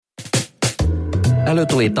Äly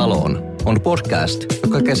tuli taloon on podcast,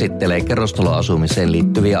 joka käsittelee kerrostaloasumiseen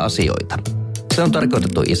liittyviä asioita. Se on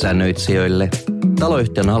tarkoitettu isännöitsijöille,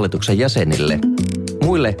 taloyhtiön hallituksen jäsenille,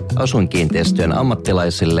 muille asuinkiinteistöjen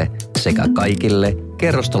ammattilaisille sekä kaikille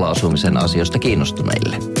kerrostaloasumisen asioista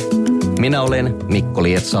kiinnostuneille. Minä olen Mikko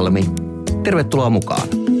Lietsalmi. Tervetuloa mukaan.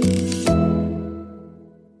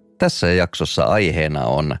 Tässä jaksossa aiheena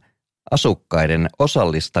on asukkaiden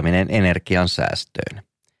osallistaminen energiansäästöön.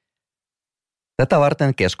 Tätä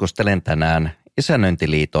varten keskustelen tänään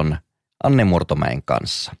Isännöintiliiton Anne Murtomäen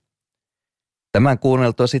kanssa. Tämän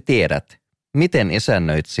kuunneltuasi tiedät, miten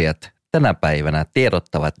isännöitsijät tänä päivänä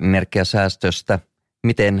tiedottavat energiasäästöstä,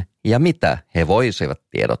 miten ja mitä he voisivat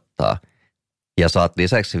tiedottaa. Ja saat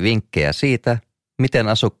lisäksi vinkkejä siitä, miten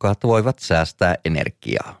asukkaat voivat säästää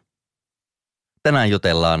energiaa. Tänään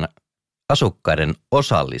jutellaan asukkaiden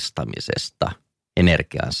osallistamisesta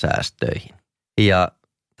energiansäästöihin. Ja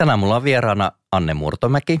tänään mulla on vieraana Anne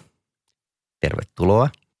Murtomäki. Tervetuloa.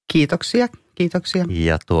 Kiitoksia.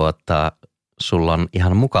 Ja sulla on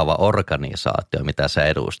ihan mukava organisaatio, mitä sä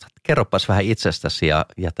edustat. Kerropas vähän itsestäsi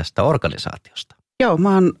ja tästä organisaatiosta. Joo,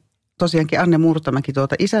 mä oon tosiaankin Anne Murtomäki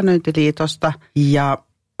Isännöintiliitosta ja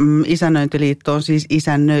Isännöintiliitto on siis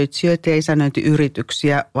isännöitsijöitä ja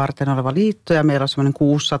isännöintiyrityksiä varten oleva liitto ja meillä on semmoinen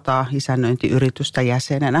 600 isännöintiyritystä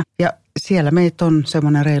jäsenenä. Ja siellä meitä on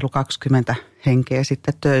semmoinen reilu 20 henkeä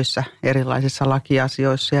sitten töissä erilaisissa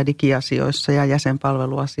lakiasioissa ja digiasioissa ja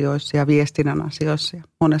jäsenpalveluasioissa ja viestinnän asioissa ja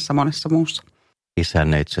monessa muussa.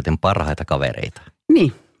 Isännöitsijöiden parhaita kavereita.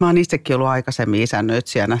 Niin, mä oon itsekin ollut aikaisemmin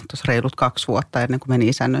isännöitsijänä tuossa reilut 2 vuotta ennen kuin menin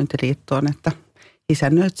Isännöintiliittoon, että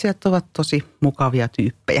isännöitsijät ovat tosi mukavia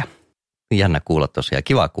tyyppejä. Jännä kuulla tosiaan,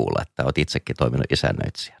 kiva kuulla, että olet itsekin toiminut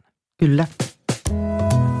isännöitsijänä. Kyllä.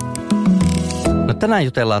 No tänään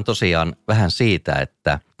jutellaan tosiaan vähän siitä,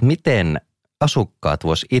 että miten asukkaat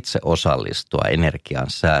vois itse osallistua energian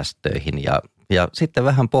säästöihin ja sitten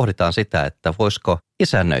vähän pohditaan sitä, että voisiko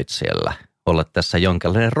isännöitsijällä olla tässä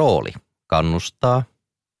jonkinlainen rooli kannustaa,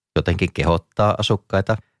 jotenkin kehottaa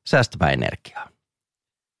asukkaita säästämään energiaa.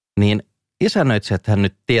 Niin isännöitsijäthän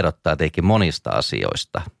nyt tiedottaa tietenkin monista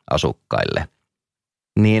asioista asukkaille.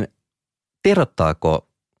 Niin tiedottaako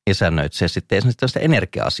isännöitsijä sitten esimerkiksi tästä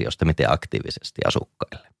energia-asioista miten aktiivisesti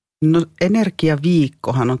asukkaille? No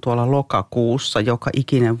energiaviikkohan on tuolla lokakuussa joka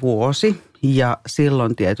ikinen vuosi ja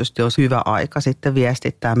silloin tietysti on hyvä aika sitten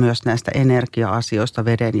viestittää myös näistä energia-asioista,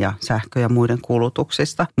 veden ja sähkö- ja muiden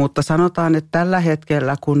kulutuksista. Mutta sanotaan, että tällä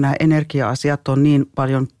hetkellä kun nämä energia-asiat on niin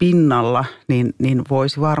paljon pinnalla, niin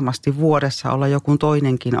voisi varmasti vuodessa olla joku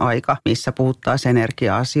toinenkin aika, missä puhuttaisiin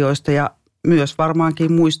energia-asioista ja myös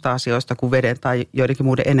varmaankin muista asioista kuin veden tai joidenkin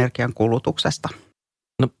muiden energian kulutuksesta.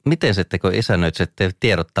 No miten sitten, kun isännöitsijät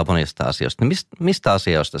tiedottaa monista asioista, niin mistä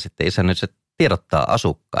asioista sitten isännöitsijät tiedottaa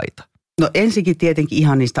asukkaita? No ensinnäkin tietenkin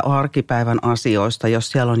ihan niistä arkipäivän asioista,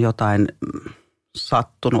 jos siellä on jotain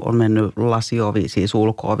sattunut, on mennyt lasiovi, siis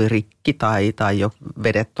ulko-ovi rikki tai jo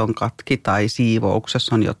vedet on katki tai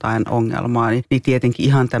siivouksessa on jotain ongelmaa, niin tietenkin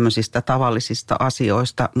ihan tämmöisistä tavallisista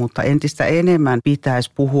asioista, mutta entistä enemmän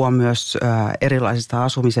pitäisi puhua myös erilaisista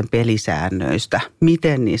asumisen pelisäännöistä,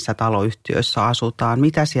 miten niissä taloyhtiöissä asutaan,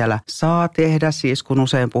 mitä siellä saa tehdä, siis kun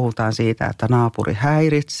usein puhutaan siitä, että naapuri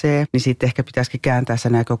häiritsee, niin sitten ehkä pitäisikin kääntää se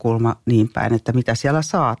näkökulma niin päin, että mitä siellä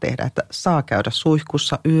saa tehdä, että saa käydä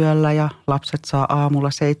suihkussa yöllä ja lapset saa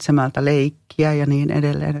aamulla 7 leikkiä ja niin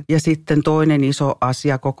edelleen. Ja sitten toinen iso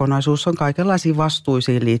asiakokonaisuus on kaikenlaisiin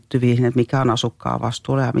vastuisiin liittyviin, että mikä on asukkaan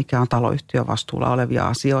vastuulla ja mikä on taloyhtiön vastuulla olevia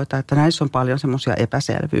asioita. Että näissä on paljon semmoisia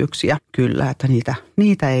epäselvyyksiä kyllä, että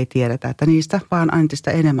niitä ei tiedetä, että niistä vaan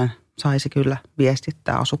entistä enemmän saisi kyllä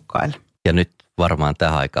viestittää asukkaille. Ja nyt varmaan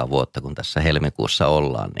tähän aikaan vuotta, kun tässä helmikuussa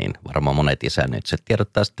ollaan, niin varmaan monet isännöitsijät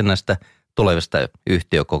tiedottaa sitten näistä tulevista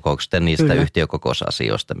yhtiökokouksista ja niistä Kyllä.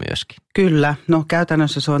 Yhtiökokousasioista myöskin. Kyllä. No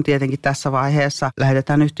käytännössä se on tietenkin tässä vaiheessa.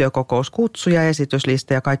 Lähetetään yhtiökokouskutsuja,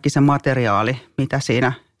 esityslista ja kaikki se materiaali, mitä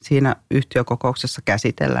siinä yhtiökokouksessa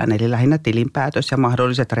käsitellään. Eli lähinnä tilinpäätös ja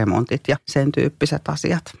mahdolliset remontit ja sen tyyppiset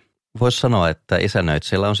asiat. Voisi sanoa, että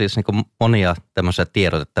isännöitsijällä on siis niin monia tämmöisiä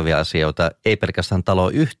tiedotettavia asioita, ei pelkästään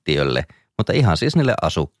taloyhtiölle, mutta ihan siis niille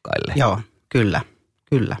asukkaille. Joo, kyllä.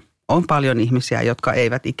 On paljon ihmisiä, jotka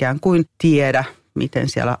eivät ikään kuin tiedä, miten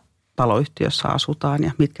siellä taloyhtiössä asutaan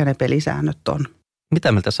ja mitkä ne pelisäännöt on.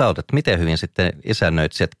 Mitä mieltä sä oot, että miten hyvin sitten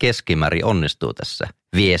isännöitsijät keskimäärin onnistuu tässä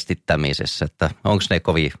viestittämisessä? Että onko ne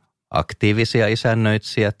kovin aktiivisia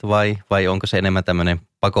isännöitsijät vai onko se enemmän tämmöinen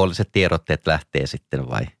pakolliset tiedotteet lähtee sitten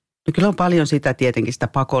vai? No kyllä on paljon sitä tietenkin sitä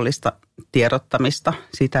pakollista tiedottamista,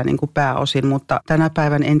 sitä niin kuin pääosin, mutta tänä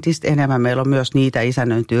päivänä entistä enemmän meillä on myös niitä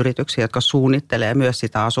isännöintiyrityksiä, jotka suunnittelee myös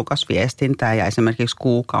sitä asukasviestintää ja esimerkiksi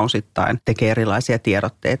kuukausittain tekee erilaisia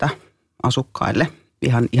tiedotteita asukkaille.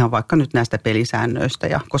 Ihan vaikka nyt näistä pelisäännöistä.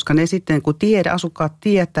 Ja koska ne sitten, kun asukkaat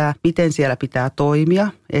tietää, miten siellä pitää toimia,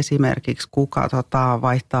 esimerkiksi kuka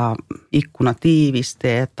vaihtaa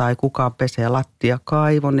ikkunatiivisteet tai kuka pesee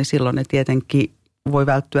lattiakaivon, niin silloin ne tietenkin voi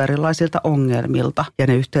välttyä erilaisilta ongelmilta. Ja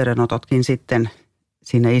ne yhteydenototkin sitten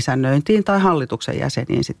sinne isännöintiin tai hallituksen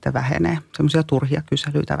jäseniin sitten vähenee. Semmoisia turhia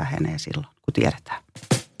kyselyitä vähenee silloin, kun tiedetään.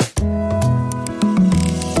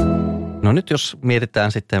 No nyt jos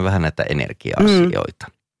mietitään sitten vähän näitä energia-asioita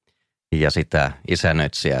ja sitä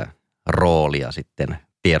isännöitsijän roolia sitten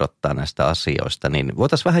tiedottaa näistä asioista, niin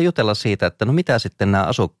voitaisiin vähän jutella siitä, että no mitä sitten nämä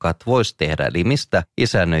asukkaat vois tehdä, eli mistä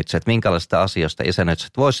isännöitsijät, minkälaisista asioista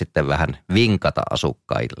isännöitsijät vois sitten vähän vinkata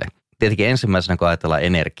asukkaille. Tietenkin ensimmäisenä, kun ajatellaan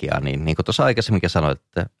energiaa, niin kuin tuossa aikaisemminkin sanoit,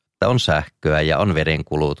 että on sähköä ja on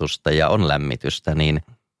vedenkulutusta ja on lämmitystä, niin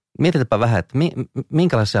mietitäpä vähän, että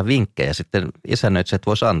minkälaisia vinkkejä sitten isännöitsijät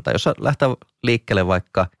voisi antaa. Jos lähtee liikkeelle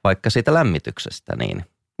vaikka siitä lämmityksestä, niin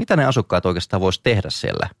mitä ne asukkaat oikeastaan voisi tehdä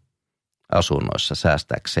siellä asunnoissa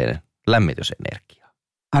säästääkseen lämmitysenergiaa?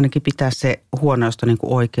 Ainakin pitää se huoneisto niin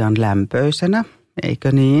kuin oikean lämpöisenä,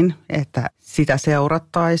 eikö niin? Että sitä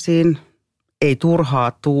seurattaisiin, ei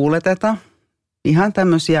turhaa tuuleteta. Ihan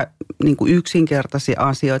tämmöisiä niin kuin yksinkertaisia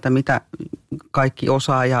asioita, mitä kaikki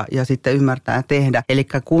osaa ja sitten ymmärtää tehdä. Eli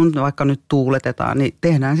kun vaikka nyt tuuletetaan, niin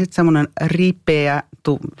tehdään sitten semmoinen ripeä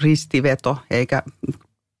ristiveto, eikä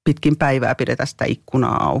pitkin päivää pidetä sitä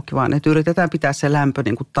ikkunaa auki, vaan että yritetään pitää se lämpö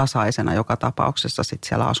niin kuin tasaisena joka tapauksessa sitten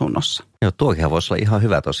siellä asunnossa. Joo, tuokin voisi olla ihan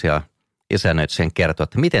hyvä tosiaan isännöitsijän kertoa,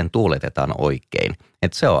 että miten tuuletetaan oikein.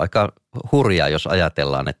 Että se on aika hurjaa, jos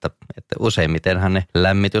ajatellaan, että useimmitenhän ne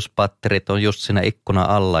lämmityspatterit on just siinä ikkunan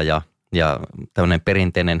alla ja tämmöinen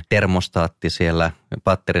perinteinen termostaatti siellä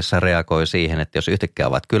patterissa reagoi siihen, että jos yhtäkkiä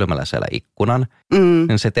ovat kylmällä siellä ikkunan,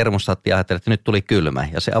 niin se termostaatti ajattelee, että nyt tuli kylmä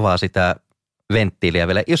ja se avaa sitä venttiiliä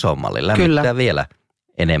vielä isommalle, lämmittää vielä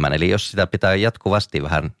enemmän. Eli jos sitä pitää jatkuvasti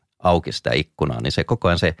vähän auki sitä ikkunaa, niin se koko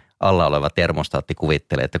ajan se alla oleva termostaatti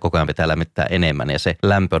kuvittelee, että koko ajan pitää lämmittää enemmän ja se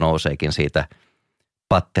lämpö nouseekin siitä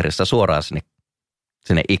patterista suoraan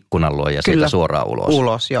sinne ikkunan luo ja siitä suoraan ulos.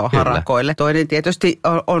 Ulos, joo, harakoille. Toinen tietysti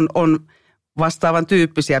on vastaavan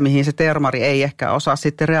tyyppisiä, mihin se termari ei ehkä osaa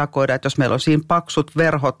sitten reagoida, että jos meillä on siinä paksut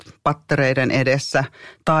verhot pattereiden edessä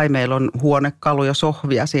tai meillä on huonekalu ja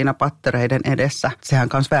sohvia siinä pattereiden edessä, sehän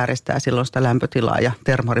kanssa vääristää silloin sitä lämpötilaa ja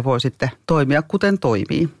termari voi sitten toimia kuten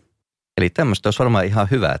toimii. Eli tämmöistä olisi varmaan ihan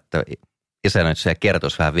hyvä, että isännöitsijä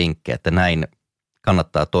kertoisi vähän vinkkejä, että näin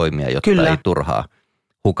kannattaa toimia, jotta ei turhaa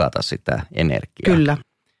hukata sitä energiaa. Kyllä.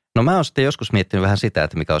 No mä oon sitten joskus miettinyt vähän sitä,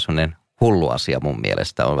 että mikä on sellainen hullu asia mun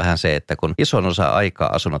mielestä, on vähän se, että kun ison osa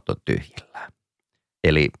aikaa asunnot on tyhjillään.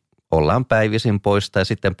 Eli ollaan päivisin pois tai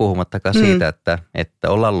sitten puhumattakaan siitä, että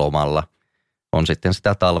ollaan lomalla. On sitten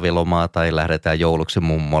sitä talvilomaa tai lähdetään jouluksi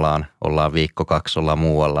mummolaan, ollaan viikko 2, ollaan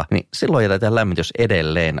muualla. Niin silloin jätetään lämmitys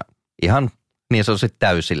edelleen ihan niin sanotusti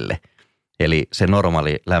täysille. Eli se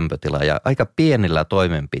normaali lämpötila ja aika pienillä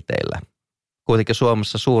toimenpiteillä. Kuitenkin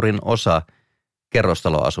Suomessa suurin osa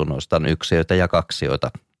kerrostaloasunnoista on yksiöitä ja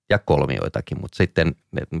kaksioita ja kolmioitakin, mutta sitten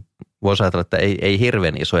voisi ajatella, että ei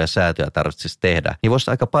hirveän isoja säätöjä tarvitsisi tehdä. Niin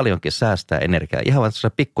voisi aika paljonkin säästää energiaa ihan vain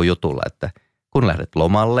sellaisella pikkujutulla, että kun lähdet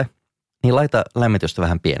lomalle, niin laita lämmitystä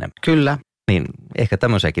vähän pienemmän. Kyllä. Niin ehkä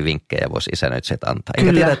tämmöisiäkin vinkkejä voisi isännöitsijät antaa.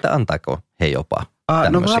 Enkä tiedä, että antaako he jopa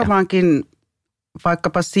tämmöisiä. No varmaankin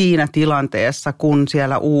vaikkapa siinä tilanteessa, kun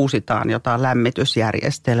siellä uusitaan jotain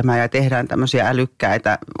lämmitysjärjestelmää ja tehdään tämmöisiä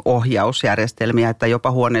älykkäitä ohjausjärjestelmiä, että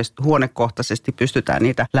jopa huonekohtaisesti pystytään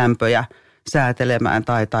niitä lämpöjä säätelemään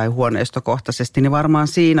tai huoneistokohtaisesti, niin varmaan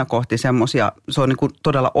siinä kohti semmoisia, se on niin kuin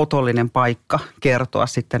todella otollinen paikka kertoa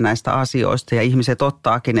sitten näistä asioista ja ihmiset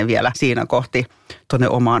ottaakin ne vielä siinä kohti tuonne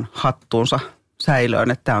omaan hattuunsa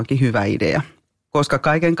säilöön, että tämä onkin hyvä idea. Koska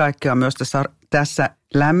kaiken kaikkiaan myös tässä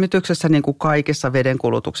lämmityksessä, niin kuin kaikessa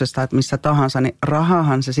vedenkulutuksessa, että missä tahansa, niin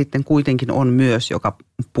rahahan se sitten kuitenkin on myös, joka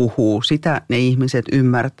puhuu. Sitä ne ihmiset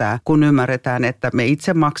ymmärtää, kun ymmärretään, että me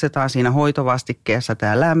itse maksetaan siinä hoitovastikkeessa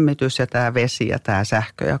tämä lämmitys ja tämä vesi ja tämä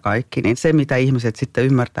sähkö ja kaikki. Niin se, mitä ihmiset sitten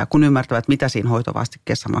ymmärtää, kun ymmärtävät, mitä siinä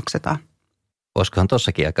hoitovastikkeessa maksetaan. Olisikohan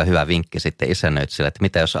tossakin aika hyvä vinkki sitten isännöitsijälle, että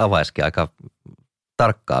mitä jos avaisikin aika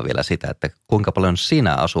tarkkaa vielä sitä, että kuinka paljon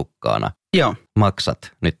sinä asukkaana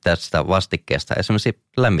maksat nyt tästä vastikkeesta esimerkiksi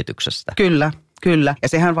lämmityksestä. Kyllä. Ja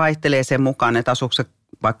sehän vaihtelee sen mukaan, että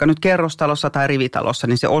vaikka nyt kerrostalossa tai rivitalossa,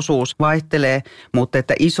 niin se osuus vaihtelee, mutta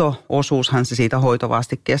että iso osuushan se siitä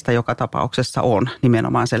hoitovastikkeesta joka tapauksessa on,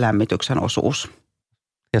 nimenomaan se lämmityksen osuus.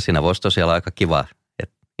 Ja siinä voisi tosiaan olla aika kiva,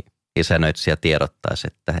 että isännöitsijä tiedottaisi,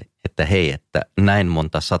 että hei, että näin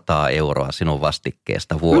monta 100 euroa sinun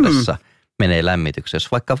vastikkeesta vuodessa menee lämmitykseen.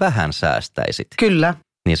 Jos vaikka vähän säästäisit, kyllä,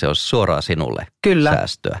 niin se olisi suoraan sinulle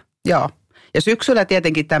säästöä. Joo. Ja syksyllä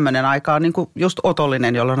tietenkin tämmöinen aika on niin kuin just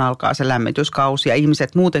otollinen, jolloin alkaa se lämmityskausi ja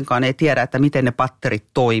ihmiset muutenkaan ei tiedä, että miten ne patterit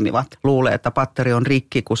toimivat. Luulee, että patteri on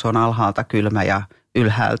rikki, kun se on alhaalta kylmä ja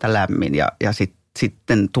ylhäältä lämmin ja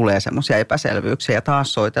sitten tulee semmoisia epäselvyyksiä ja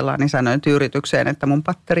taas soitellaan isännöintiyritykseen, että mun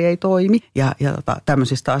patteri ei toimi. Ja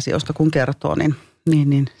tämmöisistä asioista kun kertoo,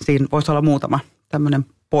 niin siinä voisi olla muutama tämmöinen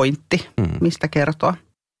pointti, mistä kertoa.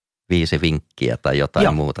 5 vinkkiä tai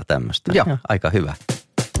jotain muuta tämmöistä. Joo. Aika hyvä.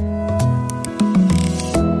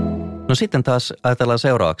 No sitten taas ajatellaan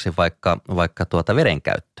seuraavaksi vaikka veden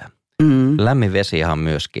käyttöä. Lämmin vesihan on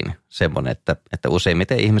myöskin semmoinen, että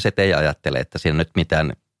useimmiten ihmiset ei ajattele, että siinä nyt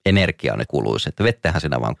mitään energiaa ne kuluisi. Että vettähän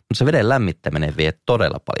siinä vaan, mutta se veden lämmittäminen vie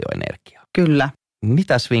todella paljon energiaa. Kyllä.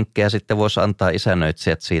 Mitäs vinkkejä sitten voisi antaa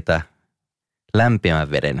isännöitsijät siitä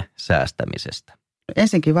lämpimän veden säästämisestä?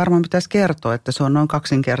 Ensinnäkin varmaan pitäisi kertoa, että se on noin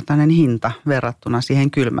 2-kertainen hinta verrattuna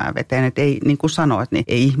siihen kylmään veteen. Että ei, niin kuin sanoit, niin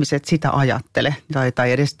ei ihmiset sitä ajattele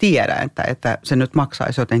tai edes tiedä, että se nyt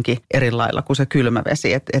maksaisi jotenkin eri lailla kuin se kylmä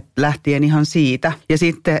vesi. Että lähtien ihan siitä. Ja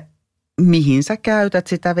sitten mihin sä käytät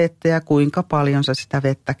sitä vettä ja kuinka paljon sä sitä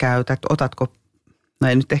vettä käytät. Otatko, no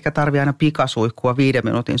ei nyt ehkä tarvitse aina pikasuihkua, 5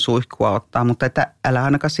 minuutin suihkua ottaa, mutta että älä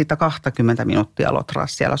ainakaan sitä 20 minuuttia lotraa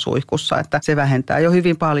siellä suihkussa. Että se vähentää jo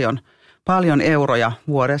hyvin paljon euroja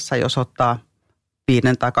vuodessa, jos ottaa 5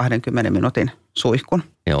 tai 20 minuutin suihkun.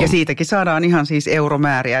 Joo. Ja siitäkin saadaan ihan siis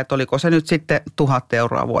euromääriä, että oliko se nyt sitten 1000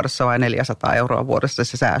 euroa vuodessa vai 400 euroa vuodessa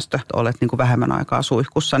se säästö. Olet niin kuin vähemmän aikaa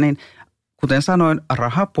suihkussa, niin kuten sanoin,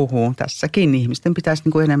 raha puhuu. Tässäkin ihmisten pitäisi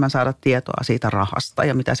niin kuin enemmän saada tietoa siitä rahasta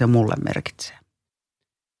ja mitä se mulle merkitsee.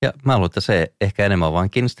 Ja mä luulen, että se ehkä enemmän vaan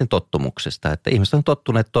kiinni sitten tottumuksesta, että ihmiset on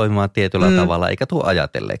tottuneet toimimaan tietyllä tavalla, eikä tule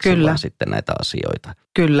ajatelleeksi vaan sitten näitä asioita.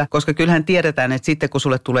 Kyllä, koska kyllähän tiedetään, että sitten kun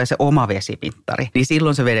sulle tulee se oma vesimittari, niin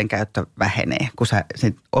silloin se veden käyttö vähenee. Kun sä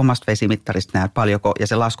omasta vesimittarista näet paljonko ja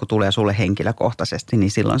se lasku tulee sulle henkilökohtaisesti,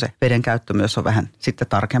 niin silloin se veden käyttö myös on vähän sitten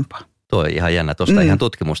tarkempaa. Tuo on ihan jännä. Tuosta ihan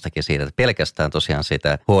tutkimustakin siitä, että pelkästään tosiaan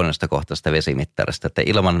siitä huoneistokohtaisesta vesimittarista, että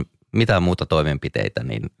ilman mitään muuta toimenpiteitä,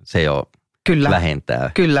 niin se jo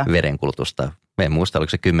vähentää vedenkulutusta. Me en muista, oliko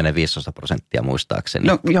se 10-15% muistaakseni.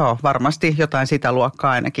 No joo, varmasti jotain sitä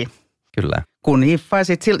luokkaa ainakin. Kyllä. Kun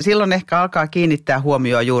hiffaisit, silloin ehkä alkaa kiinnittää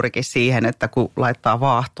huomioon juurikin siihen, että kun laittaa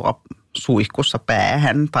vaahtoa suihkussa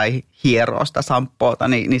päähän tai hieroo sitä samppoota,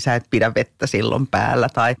 niin sä et pidä vettä silloin päällä.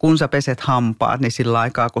 Tai kun sä peset hampaat, niin sillä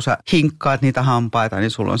aikaa kun sä hinkkaat niitä hampaita,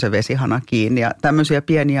 niin sulla on se vesihana kiinni. Ja tämmöisiä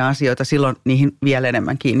pieniä asioita silloin niihin vielä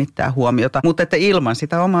enemmän kiinnittää huomiota. Mutta että ilman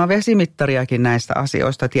sitä omaa vesimittariakin näistä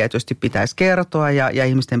asioista tietysti pitäisi kertoa ja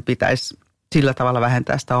ihmisten pitäisi sillä tavalla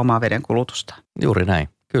vähentää sitä omaa vedenkulutusta. Juuri näin,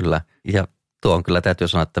 kyllä. Ja tuo on kyllä, täytyy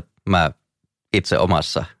sanoa, että mä itse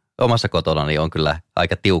omassa kotonani on kyllä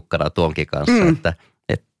aika tiukkana tuonkin kanssa, että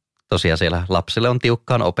tosiaan siellä lapsille on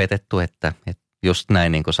tiukkaan opetettu, että just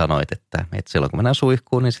näin niin kuin sanoit, että silloin kun mennään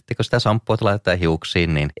suihkuun, niin sitten kun sitä samppuota laitetaan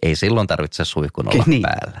hiuksiin, niin ei silloin tarvitse suihkun olla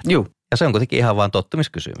päällä. Juu. Ja se on kuitenkin ihan vaan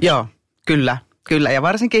tottumiskysymys. Joo, kyllä. Kyllä, ja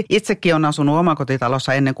varsinkin itsekin on asunut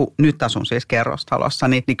omakotitalossa ennen kuin nyt asun siis kerrostalossa,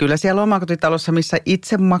 niin kyllä siellä omakotitalossa, missä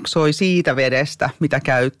itse maksoi siitä vedestä, mitä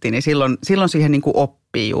käytti, niin silloin siihen niin kuin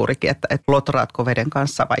oppii juurikin, että lotraatko veden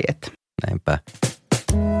kanssa vai et. Näinpä.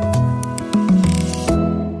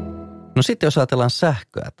 No sitten jos ajatellaan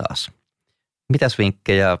sähköä taas, mitäs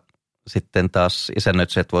vinkkejä sitten taas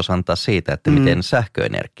isännöitsijät voisi antaa siitä, että miten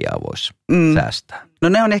sähköenergiaa voisi säästää? No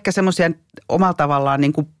ne on ehkä semmoisia omalla tavallaan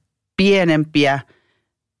niin kuin pienempiä,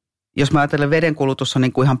 jos mä ajattelen vedenkulutus on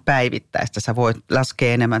niin kuin ihan päivittäistä. Sä voit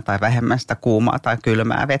laskea enemmän tai vähemmän sitä kuumaa tai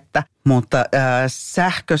kylmää vettä. Mutta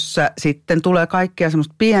sähkössä sitten tulee kaikkea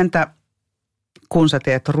semmoista pientä, kun sä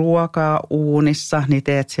teet ruokaa uunissa, niin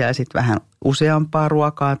teet siellä sitten vähän useampaa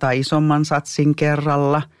ruokaa tai isomman satsin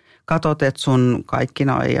kerralla. Katot, että sun kaikki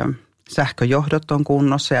noi sähköjohdot on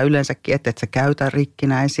kunnossa ja yleensäkin, että et sä käytä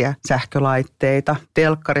rikkinäisiä sähkölaitteita.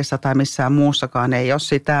 Telkkarissa tai missään muussakaan ei ole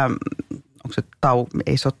sitä,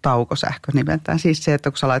 ei se ole taukosähkö nimeltään. Siis se,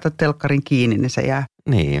 että kun sä laitat telkkarin kiinni, niin se jää.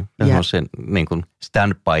 Niin, on se niin kuin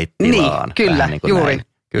standby-tilaan. Niin, kyllä, niin kuin juuri, näin.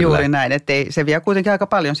 Kyllä. Juuri näin. Että se vie kuitenkin aika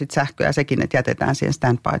paljon sit sähköä sekin, että jätetään siihen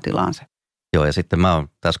standby-tilaan se. Joo, ja sitten mä oon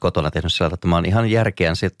taas kotona tehnyt sillä, että mä oon ihan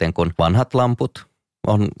järkeän sitten, kun vanhat lamput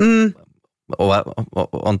on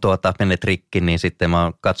on mennyt rikki, niin sitten mä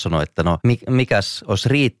oon katsonut, että no mikäs olisi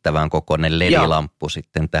riittävän kokoinen LED-lamppu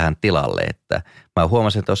sitten tähän tilalle. Että mä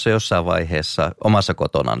huomasin tuossa jossain vaiheessa omassa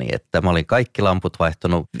kotonani, että mä olin kaikki lamput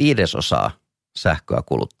vaihtanut 1/5 sähköä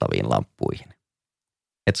kuluttaviin lamppuihin.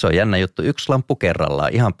 Että se on jännä juttu, 1 lamppu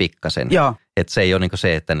kerrallaan, ihan pikkasen. Että se ei ole niin kuin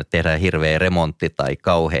se, että nyt tehdään hirveä remontti tai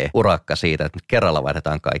kauhea urakka siitä, että kerralla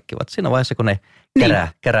vaihdetaan kaikki. Vaan siinä vaiheessa, kun ne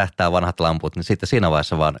kärähtää vanhat lamput, niin sitten siinä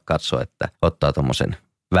vaiheessa vaan katsoo, että ottaa tuommoisen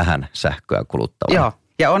vähän sähköä kuluttavan. Joo,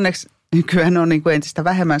 ja onneksi nykyään on niin kuin entistä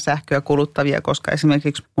vähemmän sähköä kuluttavia, koska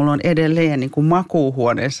esimerkiksi mulla on edelleen niin kuin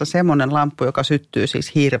makuuhuoneessa semmoinen lamppu, joka syttyy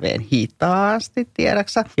siis hirveän hitaasti,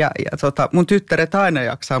 tiedäksä. Ja mun tyttäret aina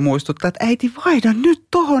jaksaa muistuttaa, että äiti vaihda nyt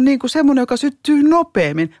tohon niin kuin semmoinen, joka syttyy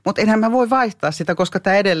nopeammin. Mutta enhän mä voi vaihtaa sitä, koska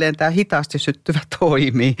tämä hitaasti syttyvä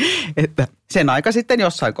toimii. Että sen aika sitten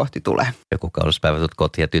jossain kohti tulee. Joku kauluspäivä tulet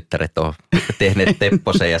kotiin ja tyttäret on tehneet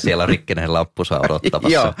tepposen ja siellä on rikkinen lamppusa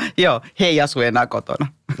odottamassa. Joo, he ei asu enää kotona.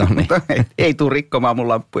 No niin. Ei tule rikkomaan mun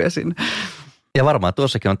lamppuja sinne. Ja varmaan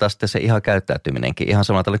tuossakin on taas se ihan käyttäytyminenkin ihan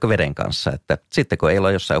samalla tavalla kuin veden kanssa. Että sitten kun ei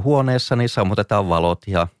ole jossain huoneessa, niin sammutetaan valot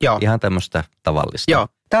ja ihan tämmöistä tavallista. Joo.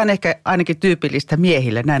 Tämä on ehkä ainakin tyypillistä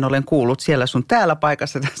miehille. Näin olen kuullut siellä sun täällä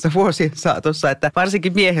paikassa tässä vuosien saatossa, että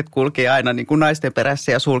varsinkin miehet kulkee aina niin kuin naisten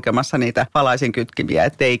perässä ja sulkemassa niitä palaisinkytkimiä,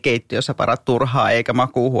 että ei keittiössä parat turhaa eikä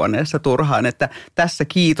makuuhuoneessa turhaan. Että tässä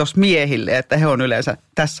kiitos miehille, että he on yleensä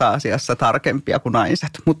tässä asiassa tarkempia kuin naiset.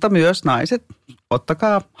 Mutta myös naiset,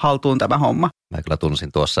 ottakaa haltuun tämä homma. Mä kyllä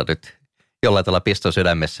tunsin tuossa nyt jollain tavalla piston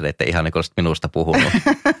sydämessä, että ihan niin kuin olisit minusta puhunut.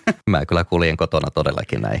 Mä kyllä kuljen kotona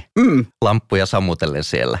todellakin näin. Lamppuja sammutellen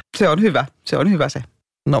siellä. Se on hyvä se.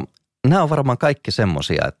 No, nämä on varmaan kaikki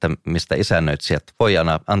semmoisia, että mistä isännöitsijät voi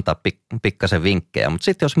aina antaa pikkasen vinkkejä. Mutta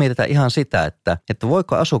sitten jos mietitään ihan sitä, että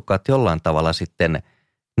voiko asukkaat jollain tavalla sitten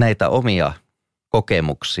näitä omia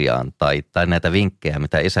kokemuksiaan tai näitä vinkkejä,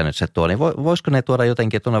 mitä isännöitsijät tuo, niin voisiko ne tuoda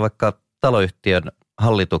jotenkin tuonne vaikka taloyhtiön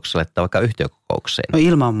hallitukselle tai vaikka yhtiökokoukseen? No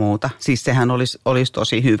ilman muuta. Siis sehän olisi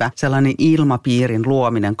tosi hyvä. Sellainen ilmapiirin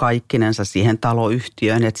luominen kaikkinensa siihen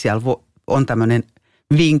taloyhtiöön, että siellä on tämmöinen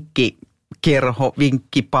vinkkikerho,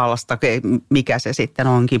 vinkkipalsta, mikä se sitten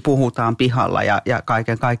onkin. Puhutaan pihalla ja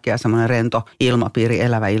kaiken kaikkiaan semmoinen rento ilmapiiri,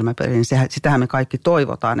 elävä ilmapiiri. Niin sitähän me kaikki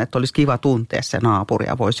toivotaan, että olisi kiva tuntea se naapuri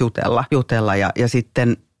ja voisi jutella ja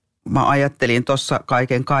sitten mä ajattelin tuossa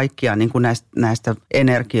kaiken kaikkiaan niin kuin näistä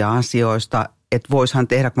energia-asioista, että voishan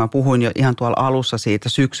tehdä, kun mä puhuin jo ihan tuolla alussa siitä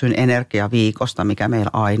syksyn energiaviikosta, mikä meillä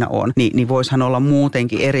aina on, niin voishan olla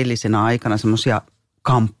muutenkin erillisenä aikana semmoisia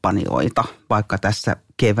kampanjoita, vaikka tässä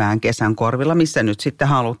kevään, kesän korvilla, missä nyt sitten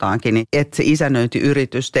halutaankin, niin että se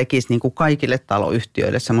isännöintiyritys tekisi niin kuin kaikille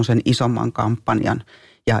taloyhtiöille semmoisen isomman kampanjan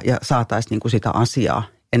ja saataisiin niin kuin sitä asiaa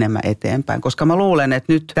enemmän eteenpäin. Koska mä luulen,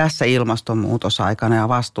 että nyt tässä ilmastonmuutosaikana ja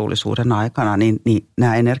vastuullisuuden aikana, niin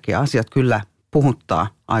nämä energia-asiat kyllä puhuttaa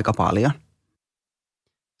aika paljon.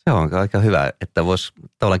 Se on aika hyvä, että voisi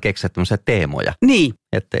tavallaan keksiä tämmöisiä teemoja. Niin.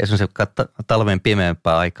 Että esimerkiksi talven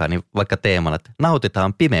pimeämpää aikaa, niin vaikka teemana, että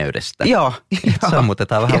nautitaan pimeydestä. Joo.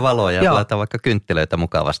 Sammutetaan vähän valoa ja laitetaan vaikka kynttilöitä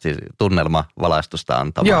mukavasti tunnelmavalaistusta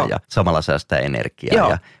antamaan ja samalla säästää energiaa. Joo.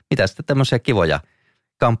 Ja mitä sitten tämmöisiä kivoja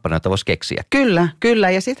kampanjoita voisi keksiä. Kyllä.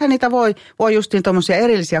 Ja sittenhän niitä voi justiin tuommoisia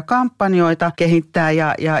erillisiä kampanjoita kehittää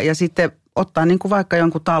ja sitten ottaa niin kuin vaikka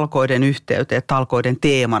jonkun talkoiden yhteyteen, talkoiden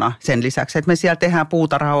teemana sen lisäksi, että me siellä tehdään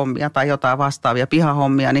puutarhahommia tai jotain vastaavia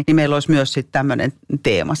pihahommia, niin meillä olisi myös sitten tämmöinen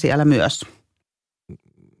teema siellä myös.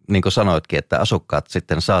 Niin kuin sanoitkin, että asukkaat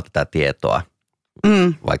sitten saa tätä tietoa,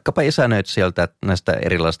 vaikkapa isännöitsijöiltä näistä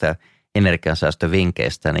erilaisista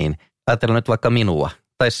energiansäästövinkkeistä, niin ajatellaan nyt vaikka minua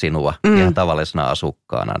tai sinua ihan tavallisena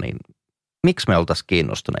asukkaana, niin miksi me oltaisiin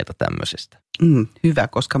kiinnostuneita tämmöisistä? Hyvä,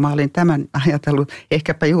 koska mä olin tämän ajatellut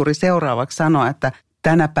ehkäpä juuri seuraavaksi sanoa, että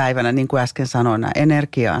tänä päivänä, niin kuin äsken sanoin, nämä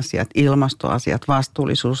energia-asiat, ilmastoasiat,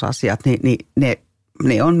 vastuullisuusasiat, niin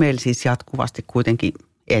ne on meillä siis jatkuvasti kuitenkin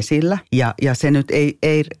esillä. Ja se nyt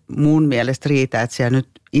ei mun mielestä riitä, että siellä nyt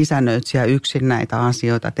isännöitsijä yksin näitä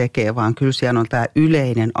asioita tekee, vaan kyllä siellä on tämä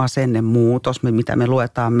yleinen asennemuutos, mitä me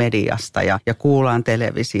luetaan mediasta ja kuullaan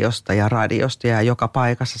televisiosta ja radiosta ja joka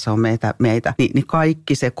paikassa se on meitä. Niin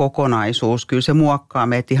kaikki se kokonaisuus, kyllä se muokkaa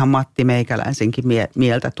meitä ihan Matti Meikäläisenkin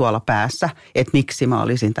mieltä tuolla päässä, että miksi mä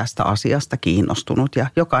olisin tästä asiasta kiinnostunut. Ja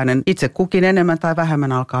jokainen itse kukin enemmän tai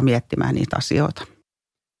vähemmän alkaa miettimään niitä asioita.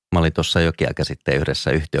 Mä olin tuossa jokin aika sitten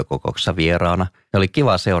yhdessä yhtiökokouksessa vieraana. Ja oli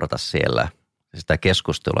kiva seurata siellä sitä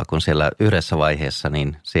keskustelua, kun siellä yhdessä vaiheessa,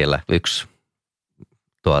 niin siellä yksi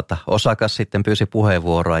osakas sitten pyysi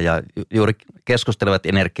puheenvuoroa ja juuri keskustelevat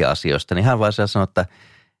energia-asioista, niin hän vaan sanoi, että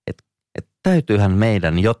täytyyhän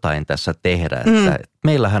meidän jotain tässä tehdä, että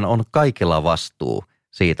meillähän on kaikilla vastuu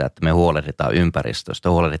siitä, että me huolehditaan ympäristöstä,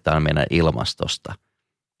 huolehditaan meidän ilmastosta.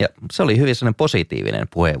 Ja se oli hyvin sellainen positiivinen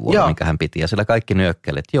puheenvuoro, minkä hän piti. Ja sillä kaikki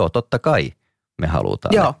nyökkäili, että joo, totta kai me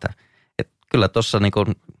halutaan. Että kyllä tuossa niin kuin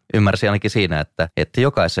ymmärsin ainakin siinä, että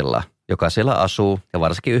jokaisella asuu, ja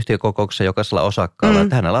varsinkin yhtiökokouksessa jokaisella osakkaalla,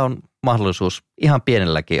 että hänellä on mahdollisuus ihan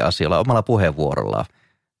pienelläkin asioilla omalla puheenvuorollaan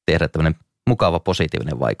tehdä tämmöinen mukava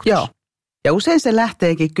positiivinen vaikutus. Joo. Ja usein se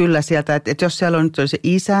lähteekin kyllä sieltä, että jos siellä on nyt se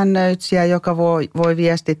isännöitsijä, joka voi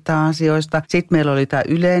viestittää asioista, sitten meillä oli tämä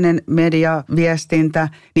yleinen mediaviestintä,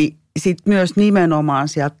 niin sitten myös nimenomaan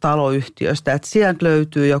sieltä taloyhtiöstä, että sieltä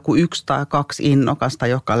löytyy joku 1 tai 2 innokasta,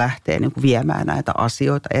 joka lähtee niin kuin viemään näitä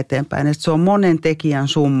asioita eteenpäin. Että se on monen tekijän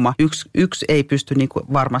summa. Yksi ei pysty niin kuin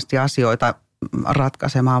varmasti asioita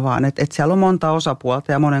ratkaisemaan, vaan että siellä on monta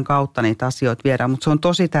osapuolta ja monen kautta niitä asioita viedään, mutta se on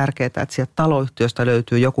tosi tärkeää, että sieltä taloyhtiöstä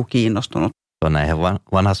löytyy joku kiinnostunut. Näinhän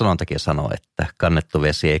vanha sanontakin sanoo, että kannettu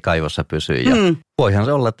vesi ei kaivossa pysy. Ja voihan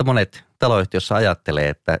se olla, että monet taloyhtiössä ajattelee,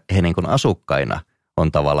 että he niin kuin asukkaina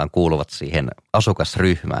on tavallaan kuuluvat siihen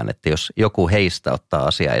asukasryhmään, että jos joku heistä ottaa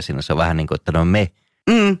asiaa esiin, niin se on vähän niin kuin, että no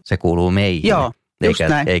se kuuluu meihin. Joo.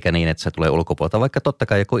 Eikä niin, että se tulee ulkopuolelta, vaikka totta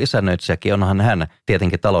kai joku isännöitsijäkin onhan hän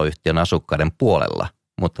tietenkin taloyhtiön asukkaiden puolella,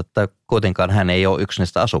 mutta että kuitenkaan hän ei ole yksi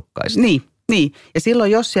niistä asukkaista. Niin. Ja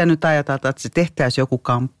silloin, jos siellä nyt ajatellaan, että se tehtäisiin joku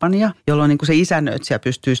kampanja, jolloin niin kuin se isännöitsijä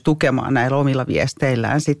pystyisi tukemaan näillä omilla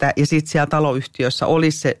viesteillään sitä, ja sitten siellä taloyhtiössä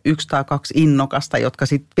olisi se 1 tai 2 innokasta, jotka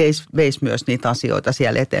sitten veisi myös niitä asioita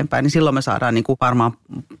siellä eteenpäin, niin silloin me saadaan niin kuin varmaan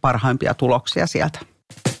parhaimpia tuloksia sieltä.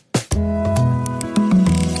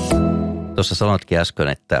 Tuossa sanotkin äsken,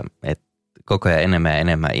 että koko ajan enemmän ja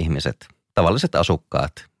enemmän ihmiset, tavalliset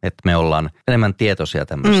asukkaat, että me ollaan enemmän tietoisia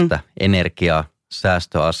tämmöistä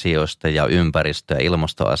energiasäästöasioista ja ympäristö- ja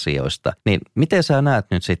ilmastoasioista. Niin miten sä näet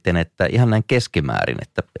nyt sitten, että ihan näin keskimäärin,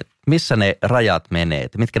 että missä ne rajat menee,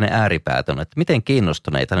 että mitkä ne ääripäät on, että miten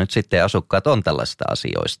kiinnostuneita nyt sitten asukkaat on tällaisista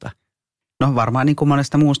asioista? No varmaan niin kuin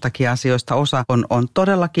monesta muustakin asioista osa on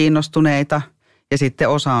todella kiinnostuneita ja sitten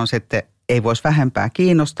osa on sitten ei voisi vähempää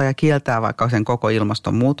kiinnostaa ja kieltää vaikka sen koko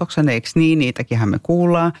ilmastonmuutoksen, eikö niin? Niitäkinhän me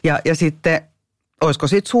kuullaan. Ja sitten, olisiko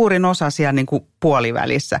sitten suurin osa siellä niin kuin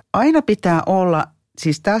puolivälissä? Aina pitää olla,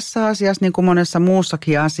 siis tässä asiassa niin kuin monessa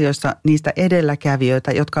muussakin asioissa, niistä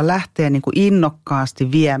edelläkävijöitä, jotka lähtee niin kuin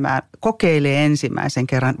innokkaasti viemään, kokeilee ensimmäisen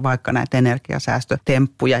kerran vaikka näitä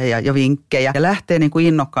energiasäästötemppuja ja vinkkejä ja lähtee niin kuin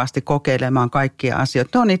innokkaasti kokeilemaan kaikkia asioita.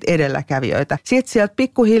 Ne on niitä edelläkävijöitä. Sitten sieltä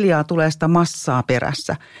pikkuhiljaa tulee sitä massaa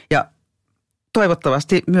perässä ja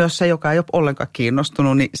toivottavasti myös se, joka ei ole ollenkaan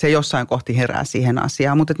kiinnostunut, niin se jossain kohti herää siihen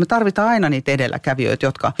asiaan. Mutta me tarvitaan aina niitä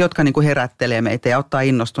edelläkävijöitä, jotka niin kuin herättelee meitä ja ottaa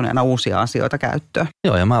innostuneena uusia asioita käyttöön.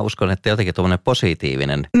 Joo, ja mä uskon, että jotenkin tuommoinen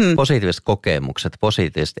positiiviset kokemukset,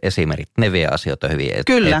 positiiviset esimerkit, ne vie asioita hyvin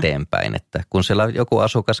eteenpäin. Että kun siellä joku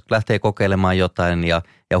asukas lähtee kokeilemaan jotain ja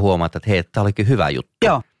huomaat, että hei, tämä olikin hyvä juttu.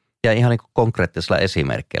 Joo. Ja ihan niin kuin konkreettisella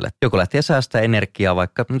esimerkillä. Joku lähtee säästämään energiaa,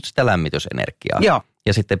 vaikka nyt sitä lämmitysenergiaa. Joo.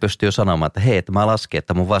 Ja sitten pystyy sanomaan, että hei, että mä laskin,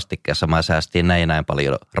 että mun vastikkeessa mä säästin näin ja näin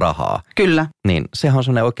paljon rahaa. Kyllä. Niin sehän on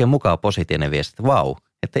semmoinen oikein mukava positiivinen viesti, että vau,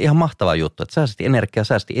 että ihan mahtava juttu, että säästit energiaa,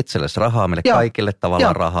 säästi itsellesi rahaa, meille kaikille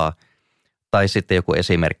tavallaan rahaa. Tai sitten joku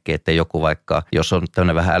esimerkki, että joku vaikka, jos on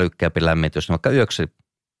tämmöinen vähän älykkäämpi lämmitys, niin vaikka yöksi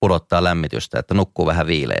pudottaa lämmitystä, että nukkuu vähän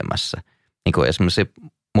viileämmässä. Niin kuin esimerkiksi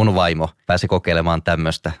mun vaimo pääsi kokeilemaan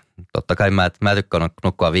tämmöistä. Totta kai mä tykkään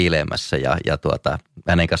nukkua viileämmässä ja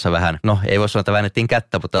hänen kanssa vähän, no ei voi sanoa, että väännettiin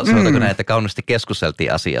kättä, mutta sanotaanko näin, että kauniisti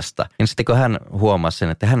keskusteltiin asiasta. Niin sitten kun hän huomasi sen,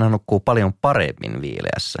 että hän nukkuu paljon paremmin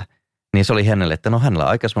viileässä, niin se oli hänelle, että no hänellä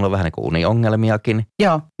aikaisemmin on vähän niin kuin uniongelmiakin.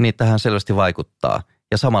 Joo. Niin tähän selvästi vaikuttaa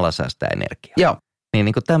ja samalla säästää energiaa. Joo.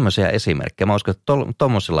 Niin kuin tämmöisiä esimerkkejä. Mä uskon, että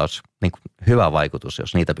tuommoisella olisi niin kuin hyvä vaikutus,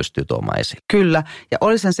 jos niitä pystyy tuomaan esiin. Kyllä. Ja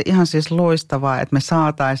olisihan se ihan siis loistavaa, että me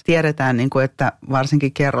tiedetään, niin kuin, että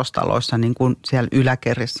varsinkin kerrostaloissa niin kuin siellä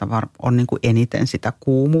yläkerrassa on niin kuin eniten sitä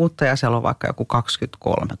kuumuutta ja siellä on vaikka joku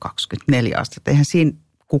 23-24 astetta. Eihän siinä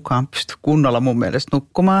kukaan pysty kunnolla mun mielestä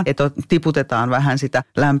nukkumaan, että tiputetaan vähän sitä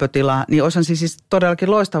lämpötilaa, niin olisihan siis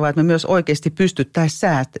todellakin loistavaa, että me myös oikeasti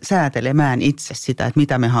pystyttäisiin säätelemään itse sitä, että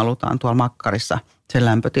mitä me halutaan tuolla makkarissa sen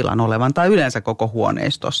lämpötilan olevan tai yleensä koko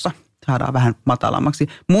huoneistossa. Saadaan vähän matalammaksi.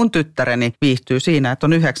 Mun tyttäreni viihtyy siinä, että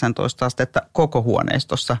on 19 astetta koko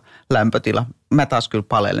huoneistossa lämpötila. Mä taas kyllä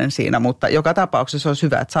palelen siinä, mutta joka tapauksessa olisi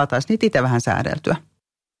hyvä, että saataisiin niitä itse vähän säädeltyä.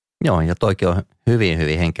 Joo, ja toikin on hyvin,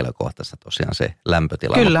 hyvin henkilökohtaista tosiaan se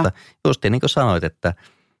lämpötila. Kyllä. Mutta just niin kuin sanoit, että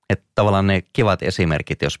tavallaan ne kivat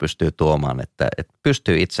esimerkit, jos pystyy tuomaan, että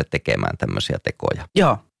pystyy itse tekemään tämmöisiä tekoja.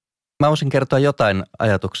 Joo. Mä voisin kertoa jotain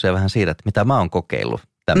ajatuksia vähän siitä, että mitä mä oon kokeillut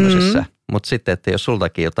tämmöisissä. Mutta sitten, että jos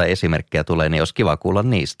sultakin jotain esimerkkejä tulee, niin olisi kiva kuulla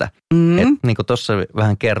niistä. Niin kuin tuossa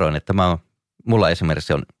vähän kerroin, että mä oon mulla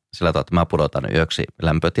esimerkiksi on sillä tavalla, että mä pudotan yöksi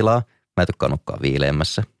lämpötilaa. Mä en tykkään nukkaa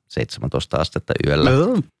viileämmässä, 17 astetta yöllä.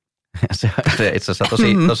 Se itse asiassa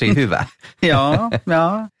tosi hyvä. Joo.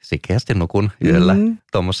 Sikeästi nukun yöllä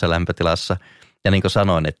tuommoisessa lämpötilassa. Ja niin kuin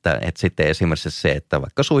sanoin, että sitten esimerkiksi se, että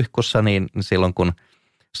vaikka suihkussa, niin silloin kun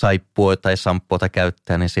saippua tai samppuota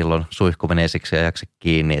käyttää, niin silloin suihku menee siksi ajaksi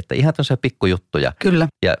kiinni. Että ihan tämmöisiä pikkujuttuja. Kyllä.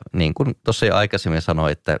 Ja niin kuin tuossa jo aikaisemmin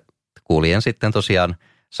sanoin, että kuljen sitten tosiaan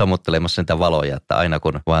sammuttelemassa niitä valoja, että aina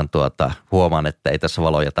kun vaan huomaan, että ei tässä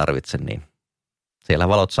valoja tarvitse, niin siellä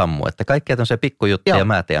valot sammuu. Että kaikkea tämmöisiä pikkujuttuja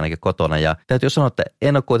mä teen ainakin kotona. Ja täytyy sanoa, että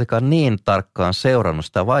en ole kuitenkaan niin tarkkaan seurannut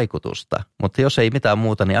sitä vaikutusta. Mutta jos ei mitään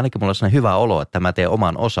muuta, niin ainakin mulla on sellainen hyvä olo, että mä teen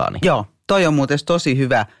oman osani. Joo, toi on muuten tosi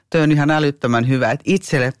hyvä. Toi on ihan älyttömän hyvä, että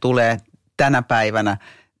itselle tulee tänä päivänä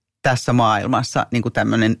tässä maailmassa niin kuin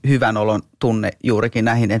tämmöinen hyvän olon tunne juurikin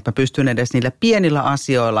näihin, että mä pystyn edes niillä pienillä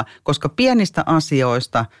asioilla, koska pienistä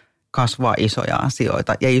asioista kasvaa isoja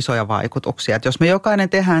asioita ja isoja vaikutuksia. Että jos me jokainen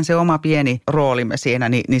tehdään se oma pieni roolimme siinä,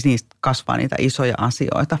 niin niistä kasvaa niitä isoja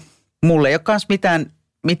asioita. Mulla ei ole myös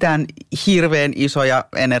mitään hirveän isoja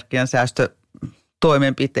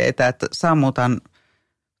energiansäästötoimenpiteitä, että sammutan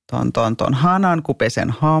ton hanan, kun pesen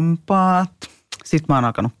hampaat. Sitten mä oon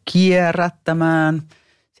alkanut kierrättämään.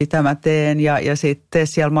 Sitä mä teen ja sitten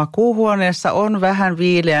siellä makuuhuoneessa on vähän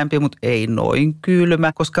viileämpi, mutta ei noin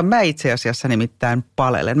kylmä, koska mä itse asiassa nimittäin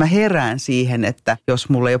palelen. Mä herään siihen, että jos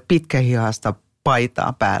mulla ei ole pitkähihasta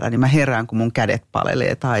paitaa päällä, niin mä herään, kun mun kädet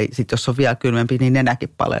palelee. Tai sitten jos on vielä kylmempi, niin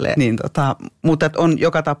nenäkin palelee. Mutta on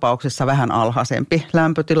joka tapauksessa vähän alhaisempi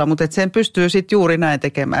lämpötila, mutta sen pystyy sitten juuri näin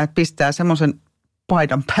tekemään, että pistää semmoisen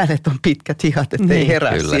paidan päälle, että on pitkät hihat, ettei niin,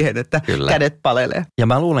 herää siihen, että kädet palelee. Ja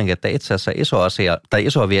mä luulenkin, että itse asiassa iso asia, tai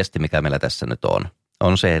iso viesti, mikä meillä tässä nyt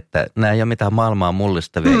on se, että nämä ei ole mitään maailmaa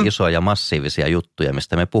mullistavia, isoja, massiivisia juttuja,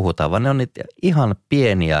 mistä me puhutaan, vaan ne on niitä ihan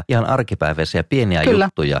pieniä, ihan arkipäiväisiä pieniä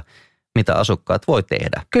juttuja, mitä asukkaat voi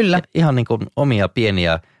tehdä. Kyllä. Ja ihan niin kuin omia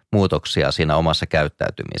pieniä muutoksia siinä omassa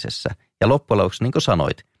käyttäytymisessä. Ja loppujen lopuksi, niin kuin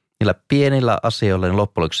sanoit, niillä pienillä asioilla, niin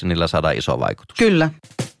loppujen lopuksi niillä saadaan iso vaikutus. Kyllä.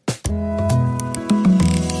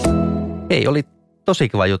 Hei, oli tosi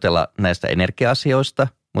kiva jutella näistä energia-asioista,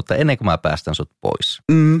 mutta ennen kuin mä päästän sut pois,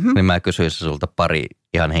 niin mä kysyisin sulta pari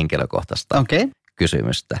ihan henkilökohtaista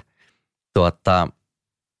kysymystä.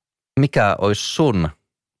 Mikä olisi sun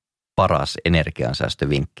paras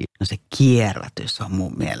energiansäästövinkki? No se kierrätys on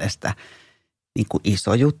mun mielestä niin kuin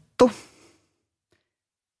iso juttu.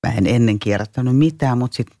 Mä en ennen kierrättänyt mitään,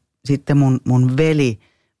 mutta sitten mun veli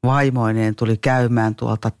vaimoineen tuli käymään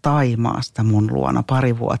tuolta Thaimaasta mun luona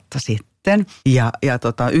pari vuotta sitten. Ja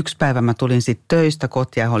yksi päivä mä tulin sitten töistä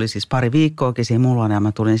kotia, oli siis pari viikkoakin siinä mulla ja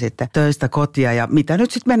mä tulin sitten töistä kotia ja mitä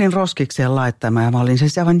nyt sitten menin roskikseen laittamaan ja mä olin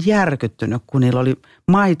siis aivan järkyttynyt, kun niillä oli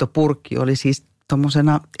maitopurkki, oli siis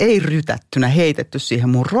tommosena ei rytättynä heitetty siihen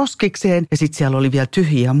mun roskikseen ja sitten siellä oli vielä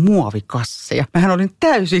tyhjiä muovikasseja. Mähän olin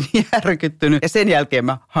täysin järkyttynyt ja sen jälkeen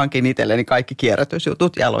mä hankin itselleni kaikki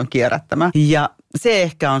kierrätysjutut ja aloin kierrättämään. Ja se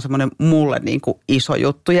ehkä on semmoinen mulle niin kuin iso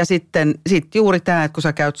juttu. Ja sitten juuri tämä, että kun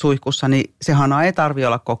sä käyt suihkussa, niin se hana ei tarvitse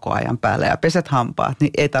olla koko ajan päällä. Ja peset hampaat,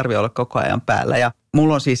 niin ei tarvitse olla koko ajan päällä. Ja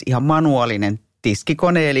mulla on siis ihan manuaalinen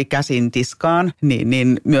tiskikone, eli käsin tiskaan,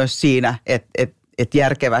 niin myös siinä, että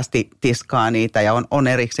järkevästi tiskaa niitä. Ja on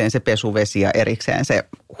erikseen se pesuvesi ja erikseen se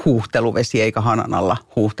huuhteluvesi, eikä hanan alla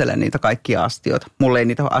huuhtele niitä kaikkia astioita. Mulle ei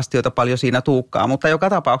niitä astioita paljon siinä tuukkaa, mutta joka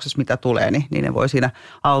tapauksessa mitä tulee, niin ne voi siinä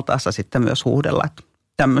altaassa sitten myös huuhdella.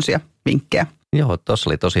 Tämmöisiä vinkkejä. Joo, tuossa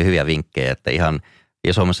oli tosi hyviä vinkkejä, että ihan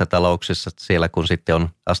isommissa talouksissa siellä kun sitten on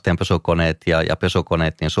astianpesukoneet ja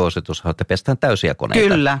pesukoneet, niin suositus on, että pestään täysiä koneita.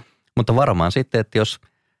 Kyllä. Mutta varmaan sitten, että jos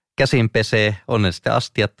käsin pesee, on ne sitten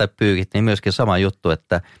astiat tai pyykit, niin myöskin sama juttu,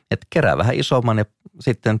 että kerää vähän isomman ja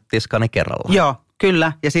sitten tiskaa ne kerrallaan. Joo.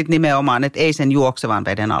 Kyllä, ja sitten nimenomaan, että ei sen juoksevan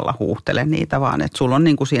veden alla huuhtele niitä, vaan että sulla on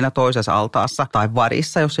niin kuin siinä toisessa altaassa tai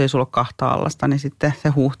varissa, jos ei sulla ole kahta allasta, niin sitten se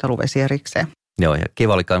huuhteluvesi erikseen. Joo, ja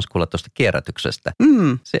kiva oli myös kuulla tuosta kierrätyksestä.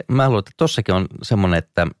 Mä luulen, että tossakin on semmoinen,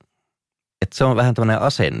 että se on vähän tämmöinen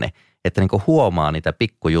asenne, että niinku huomaa niitä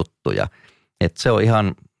pikkujuttuja. Että se on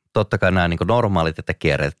ihan totta kai nämä niinku normaalit, että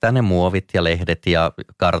kierrätetään ne muovit ja lehdet ja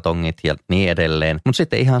kartongit ja niin edelleen. Mutta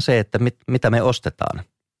sitten ihan se, että mitä me ostetaan.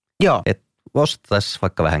 Joo. Ostettaisiin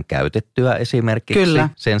vaikka vähän käytettyä esimerkiksi. Kyllä.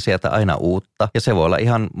 Sen sieltä aina uutta. Ja se voi olla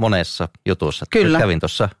ihan monessa jutussa. Kyllä. Kävin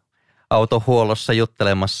tuossa autohuollossa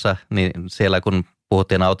juttelemassa, niin siellä kun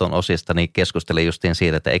puhuttiin auton osista, niin keskustelin justiin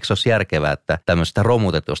siitä, että eikö se olisi järkevää, että tämmöistä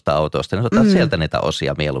romutetusta autosta, niin otetaan sieltä niitä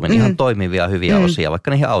osia mieluummin. Ihan toimivia, hyviä osia,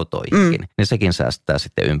 vaikka niihin autoihinkin. Niin sekin säästää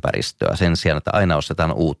sitten ympäristöä sen sijaan, että aina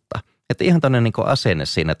ostetaan uutta. Että ihan tämmöinen niin kuin asenne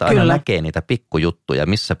siinä, että aina näkee niitä pikkujuttuja,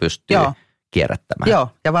 missä pystyy kierrättämään. Joo,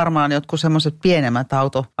 ja varmaan jotkut semmoiset pienemmät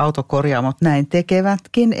autokorjaamot näin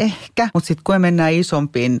tekevätkin ehkä. Mutta sitten kun me mennään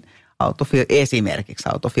isompiin esimerkiksi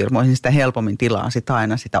autofirmoihin, niin sitä helpommin tilaa sitä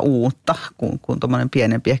aina sitä uutta, kun tuommoinen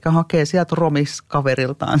pienempi ehkä hakee sieltä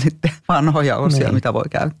romiskaveriltaan sitten vanhoja osia, mitä voi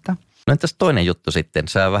käyttää. No entäs toinen juttu sitten?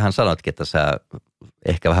 Sä vähän sanoitkin, että sä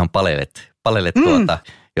ehkä vähän palelet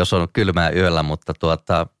jos on kylmää yöllä, mutta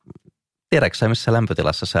tiedätkö sä, missä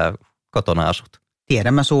lämpötilassa sä kotona asut?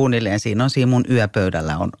 Tiedän mä suunnilleen. Siinä mun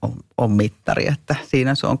yöpöydällä on mittari, että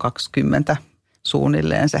siinä se on 20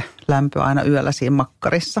 suunnilleen se lämpö aina yöllä siinä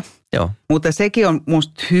makkarissa. Joo. Mutta sekin on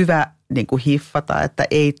musta hyvä niin kuin hiffata, että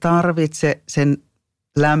ei tarvitse sen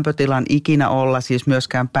lämpötilan ikinä olla siis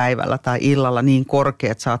myöskään päivällä tai illalla niin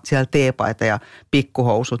korkea, että sä oot siellä teepaita ja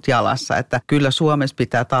pikkuhousut jalassa. Että kyllä Suomessa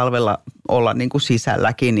pitää talvella olla niin kuin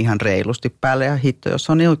sisälläkin ihan reilusti päälle ja hitto, jos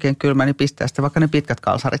on niin oikein kylmä, niin pistää sitten vaikka ne pitkät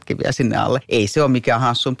kalsaritkin vielä sinne alle. Ei se ole mikään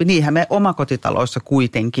hassumpi. Niinhän me omakotitaloissa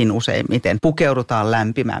kuitenkin useimmiten pukeudutaan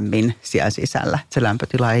lämpimämmin siellä sisällä. Se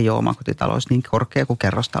lämpötila ei ole omakotitaloissa niin korkea kuin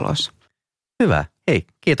kerrostaloissa. Hyvä. Hei,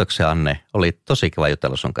 kiitoksia Anne. Oli tosi kiva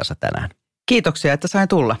jutella sun kanssa tänään. Kiitoksia, että sain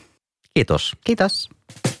tulla. Kiitos. Kiitos.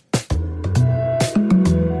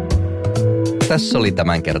 Tässä oli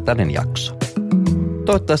tämänkertainen jakso.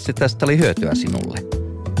 Toivottavasti tästä oli hyötyä sinulle.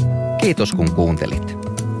 Kiitos kun kuuntelit.